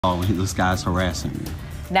Oh, this guy's harassing me.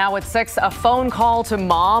 Now at 6, a phone call to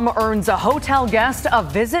mom earns a hotel guest a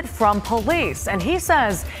visit from police. And he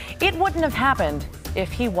says it wouldn't have happened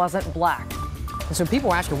if he wasn't black. And so people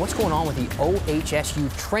are asking what's going on with the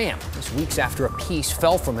OHSU tram. This weeks after a piece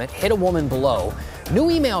fell from it, hit a woman below. New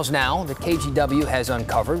emails now that KGW has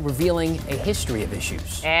uncovered revealing a history of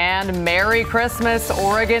issues. And Merry Christmas,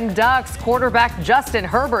 Oregon Ducks quarterback Justin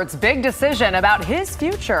Herbert's big decision about his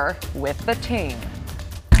future with the team.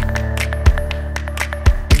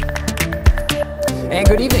 And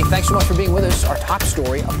good evening. Thanks so much for being with us. Our top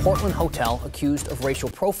story, a Portland hotel accused of racial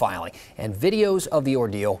profiling and videos of the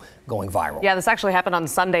ordeal going viral. Yeah, this actually happened on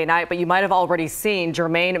Sunday night, but you might have already seen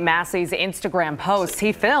Jermaine Massey's Instagram posts.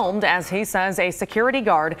 He filmed, as he says, a security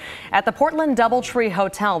guard at the Portland Doubletree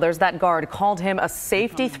Hotel. There's that guard, called him a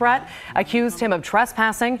safety threat, accused him of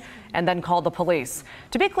trespassing, and then called the police.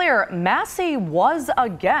 To be clear, Massey was a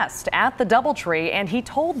guest at the Doubletree, and he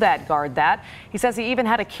told that guard that. He says he even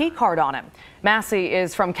had a key card on him. Massey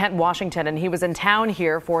is from Kent, Washington, and he was in town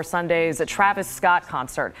here for Sunday's Travis Scott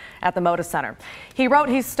concert at the Moda Center. He wrote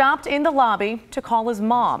he stopped in the lobby to call his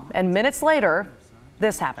mom, and minutes later,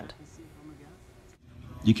 this happened.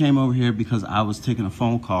 You came over here because I was taking a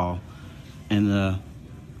phone call in the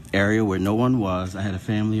area where no one was. I had a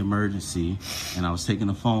family emergency, and I was taking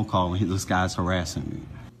a phone call, and this guy's harassing me.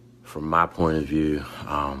 From my point of view,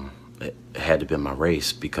 it had to be my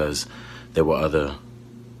race because there were other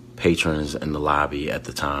patrons in the lobby at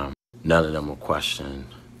the time. None of them were questioned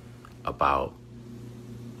about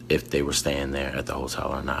if they were staying there at the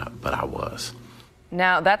hotel or not, but I was.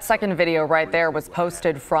 Now, that second video right there was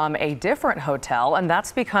posted from a different hotel, and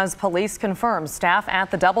that's because police confirm staff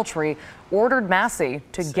at the Doubletree ordered Massey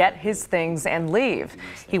to get his things and leave.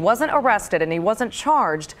 He wasn't arrested and he wasn't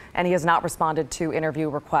charged, and he has not responded to interview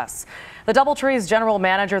requests. The Doubletree's general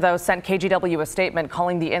manager, though, sent KGW a statement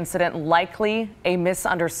calling the incident likely a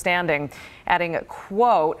misunderstanding, adding,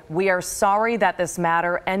 quote, "We are sorry that this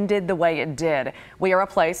matter ended the way it did. We are a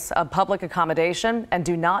place of public accommodation and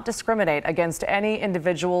do not discriminate against any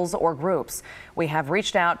individuals or groups. We have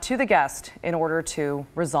reached out to the guest in order to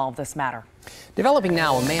resolve this matter." Developing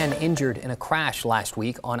now, a man injured in a crash last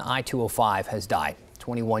week on I-205 has died.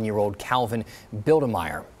 21-year-old Calvin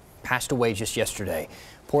Bildermeyer passed away just yesterday.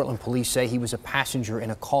 Portland police say he was a passenger in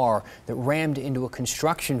a car that rammed into a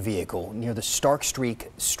construction vehicle near the Stark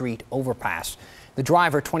Street overpass. The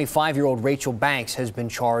driver, 25-year-old Rachel Banks, has been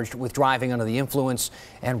charged with driving under the influence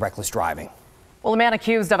and reckless driving. Well, a man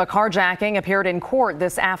accused of a carjacking appeared in court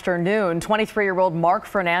this afternoon. 23-year-old Mark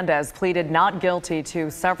Fernandez pleaded not guilty to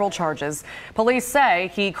several charges. Police say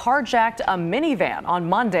he carjacked a minivan on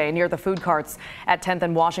Monday near the food carts at 10th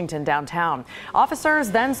and Washington downtown. Officers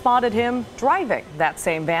then spotted him driving that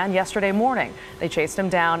same van yesterday morning. They chased him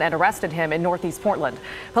down and arrested him in Northeast Portland.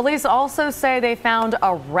 Police also say they found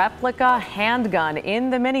a replica handgun in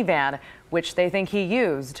the minivan, which they think he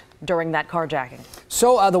used during that carjacking.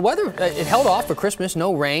 So the weather, it held off for Christmas,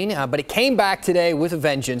 no rain, but it came back today with a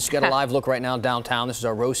vengeance. Got a live look right now downtown. This is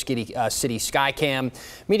our Rose City Sky Cam.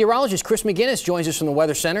 Meteorologist Chris McGinnis joins us from the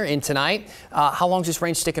Weather Center in tonight. How long is this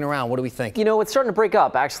rain sticking around? What do we think? You know, it's starting to break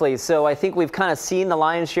up, actually. So I think we've kind of seen the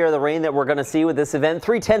lion's share of the rain that we're going to see with this event.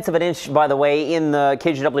 3/10 of an inch, by the way, in the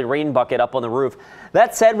KGW rain bucket up on the roof.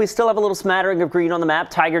 That said, we still have a little smattering of green on the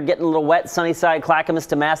map. Tigard getting a little wet. Sunnyside, Clackamas,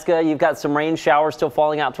 Temesca. You've got some rain showers still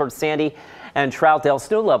falling out towards Sandy and Troutdale.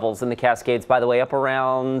 Snow levels in the Cascades, by the way, up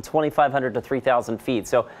around 2,500 to 3,000 feet.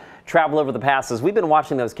 So travel over the passes. We've been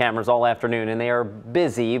watching those cameras all afternoon, and they are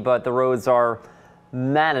busy, but the roads are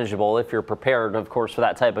manageable if you're prepared, of course, for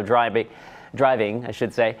that type of driving, I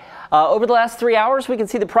should say. Over the last 3 hours, we can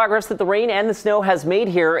see the progress that the rain and the snow has made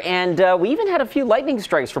here, and we even had a few lightning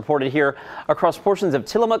strikes reported here across portions of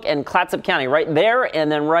Tillamook and Clatsop County, right there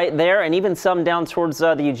and then right there, and even some down towards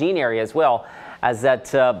the Eugene area as well, as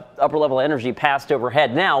that upper level energy passed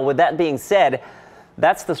overhead. Now, with that being said,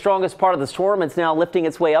 that's the strongest part of the storm. It's now lifting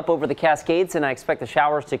its way up over the Cascades, and I expect the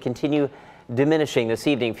showers to continue diminishing this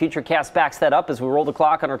evening. Futurecast backs that up as we roll the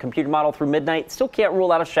clock on our computer model through midnight. Still can't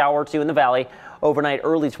rule out a shower or two in the valley overnight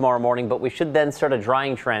early tomorrow morning, but we should then start a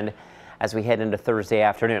drying trend as we head into Thursday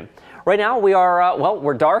afternoon. Right now we are,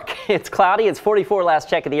 we're dark. It's cloudy. It's 44 last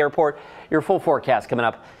check at the airport. Your full forecast coming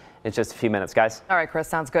up in just a few minutes, guys. All right, Chris,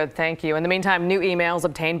 sounds good. Thank you. In the meantime, new emails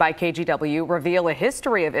obtained by KGW reveal a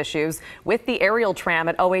history of issues with the aerial tram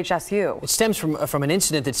at OHSU. It stems from an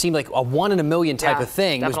incident that seemed like a 1 in a million type of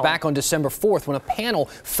thing. Definitely. It was back on December 4th when a panel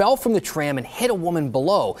fell from the tram and hit a woman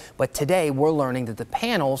below. But today we're learning that the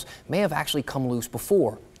panels may have actually come loose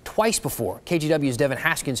before. Twice before. KGW's Devin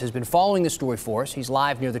Haskins has been following the story for us. He's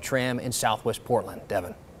live near the tram in southwest Portland.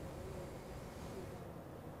 Devin.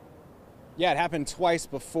 Yeah, it happened twice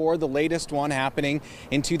before, the latest one happening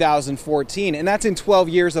in 2014, and that's in 12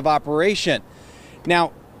 years of operation.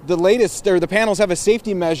 Now, the panels have a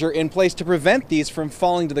safety measure in place to prevent these from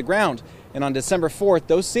falling to the ground, and on December 4th,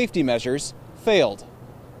 those safety measures failed.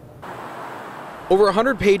 Over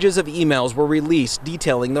 100 pages of emails were released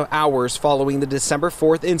detailing the hours following the December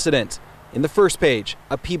 4th incident. In the first page,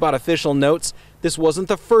 a Peabody official notes this wasn't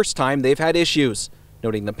the first time they've had issues,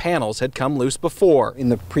 noting the panels had come loose before. In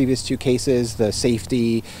the previous two cases, the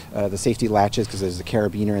safety latches, because there's a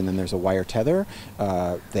carabiner and then there's a wire tether,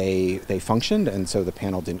 they functioned, and so the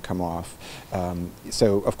panel didn't come off.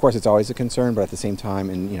 So of course it's always a concern, but at the same time,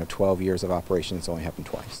 in 12 years of operation, it's only happened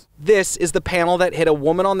twice. This is the panel that hit a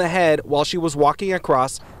woman on the head while she was walking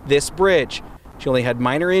across this bridge. She only had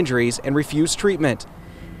minor injuries and refused treatment.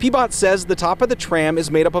 Peabody says the top of the tram is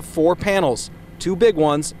made up of 4 panels, 2 big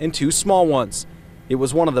ones and 2 small ones. It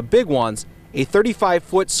was one of the big ones, a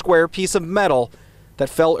 35-foot square piece of metal that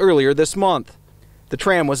fell earlier this month. The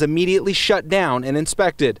tram was immediately shut down and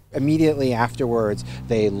inspected. Immediately afterwards,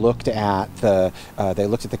 they looked at the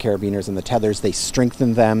carabiners and the tethers. They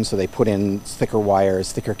strengthened them, so they put in thicker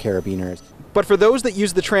wires, thicker carabiners. But for those that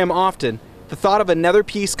use the tram often, the thought of another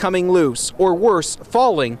piece coming loose, or worse,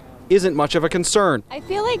 falling, isn't much of a concern. I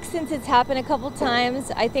feel like since it's happened a couple times,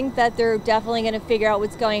 I think that they're definitely going to figure out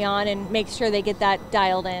what's going on and make sure they get that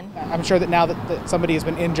dialed in. I'm sure that now that somebody has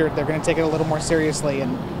been injured, they're going to take it a little more seriously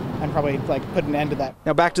and probably put an end to that.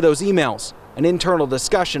 Now back to those emails, an internal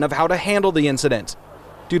discussion of how to handle the incident.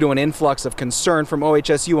 Due to an influx of concern from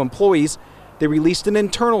OHSU employees, they released an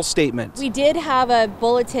internal statement. We did have a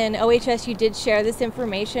bulletin. OHSU did share this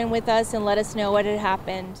information with us and let us know what had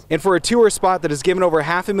happened. And for a tour spot that has given over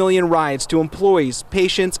 500,000 rides to employees,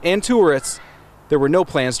 patients, and tourists, there were no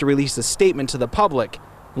plans to release a statement to the public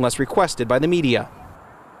unless requested by the media.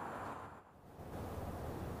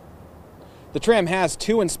 The tram has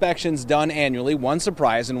 2 inspections done annually, one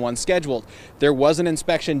surprise and one scheduled. There was an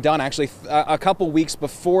inspection done actually a couple weeks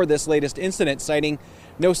before this latest incident, citing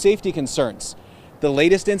no safety concerns. The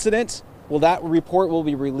latest incident, that report will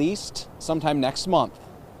be released sometime next month.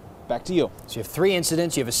 Back to you. So you have 3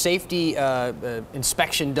 incidents, you have a safety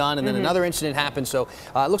inspection done, and then another incident happened. So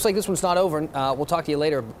it looks like this one's not over. We'll talk to you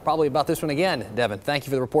later probably about this one again, Devin. Thank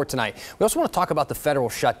you for the report tonight. We also want to talk about the federal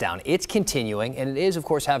shutdown. It's continuing, and it is, of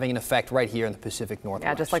course, having an effect right here in the Pacific Northwest.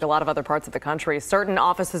 Yeah, just like a lot of other parts of the country. Certain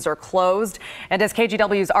offices are closed. And as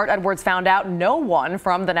KGW's Art Edwards found out, no one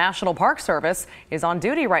from the National Park Service is on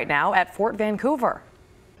duty right now at Fort Vancouver.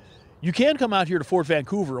 You can come out here to Fort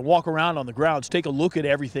Vancouver and walk around on the grounds, take a look at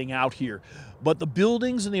everything out here. But the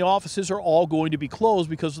buildings and the offices are all going to be closed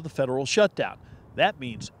because of the federal shutdown. That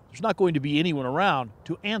means there's not going to be anyone around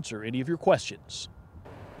to answer any of your questions.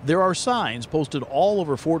 There are signs posted all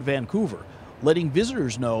over Fort Vancouver letting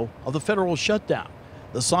visitors know of the federal shutdown.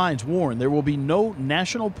 The signs warn there will be no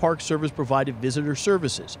National Park Service provided visitor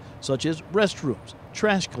services, such as restrooms,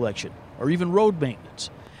 trash collection, or even road maintenance.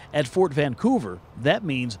 At Fort Vancouver, that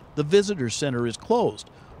means the Visitor Center is closed,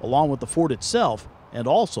 along with the fort itself and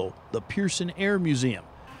also the Pearson Air Museum.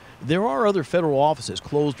 There are other federal offices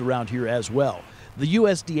closed around here as well. The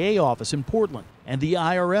USDA office in Portland and the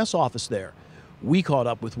IRS office there. We caught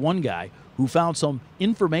up with one guy who found some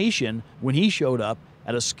information when he showed up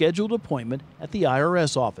at a scheduled appointment at the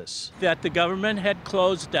IRS office. That the government had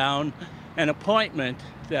closed down an appointment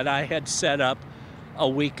that I had set up a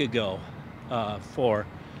week ago for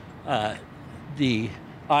the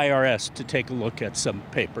IRS to take a look at some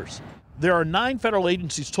papers. There are 9 federal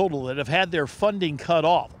agencies total that have had their funding cut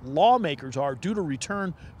off. Lawmakers are due to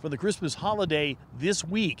return for the Christmas holiday this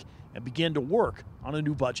week and begin to work on a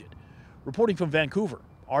new budget. Reporting from Vancouver,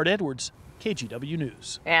 Art Edwards, KGW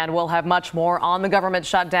News. And we'll have much more on the government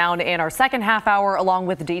shutdown in our second half hour, along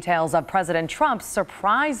with details of President Trump's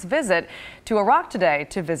surprise visit to Iraq today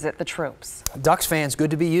to visit the troops. Ducks fans, good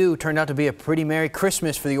to be you. Turned out to be a pretty Merry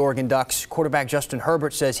Christmas for the Oregon Ducks. Quarterback Justin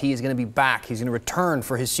Herbert says he is going to be back. He's going to return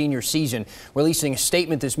for his senior season, releasing a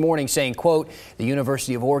statement this morning saying, quote, "The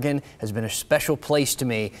University of Oregon has been a special place to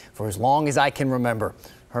me for as long as I can remember."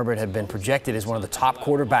 Herbert had been projected as one of the top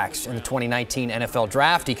quarterbacks in the 2019 NFL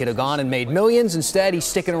draft. He could have gone and made millions. Instead, he's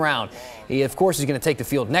sticking around. He, of course, is going to take the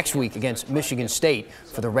field next week against Michigan State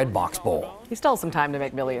for the Red Box Bowl. He still has some time to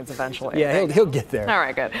make millions eventually. Yeah, he'll get there. All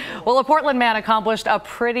right, good. Well, a Portland man accomplished a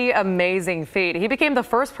pretty amazing feat. He became the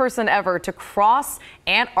first person ever to cross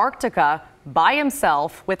Antarctica by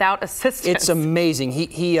himself without assistance. It's amazing.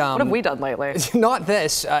 What have we done lately? Not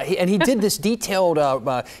this. And he did this detailed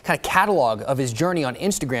kind of catalog of his journey on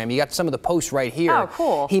Instagram. You got some of the posts right here. Oh,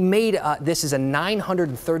 cool. He made, this is a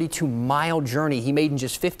 932-mile journey he made in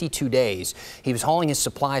just 52 days. He was hauling his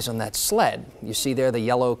supplies on that sled. You see there the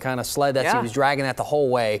yellow kind of sled? He was dragging that the whole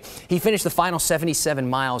way. He finished the final 77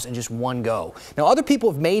 miles in just one go. Now, other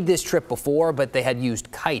people have made this trip before, but they had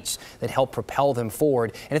used kites that helped propel them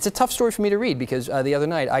forward. And it's a tough story for me to read because the other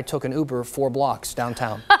night I took an Uber 4 blocks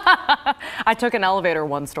downtown. I took an elevator,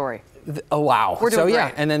 one story. Oh, wow. We're doing yeah,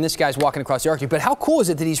 great. and then this guy's walking across the arc. But how cool is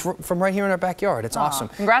it that he's from right here in our backyard? It's awesome.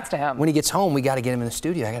 Congrats to him. When he gets home, we got to get him in the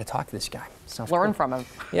studio. I got to talk to this guy. Learn from him.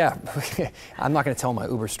 Yeah, I'm not going to tell my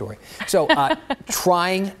Uber story. So,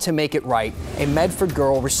 trying to make it right, a Medford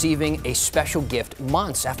girl receiving a special gift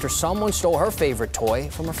months after someone stole her favorite toy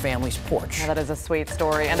from her family's porch. Well, that is a sweet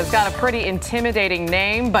story, and it's got a pretty intimidating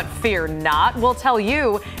name, but fear not. We'll tell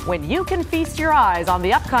you when you can feast your eyes on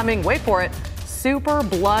the upcoming, wait for it, Super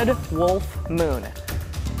Blood Wolf Moon.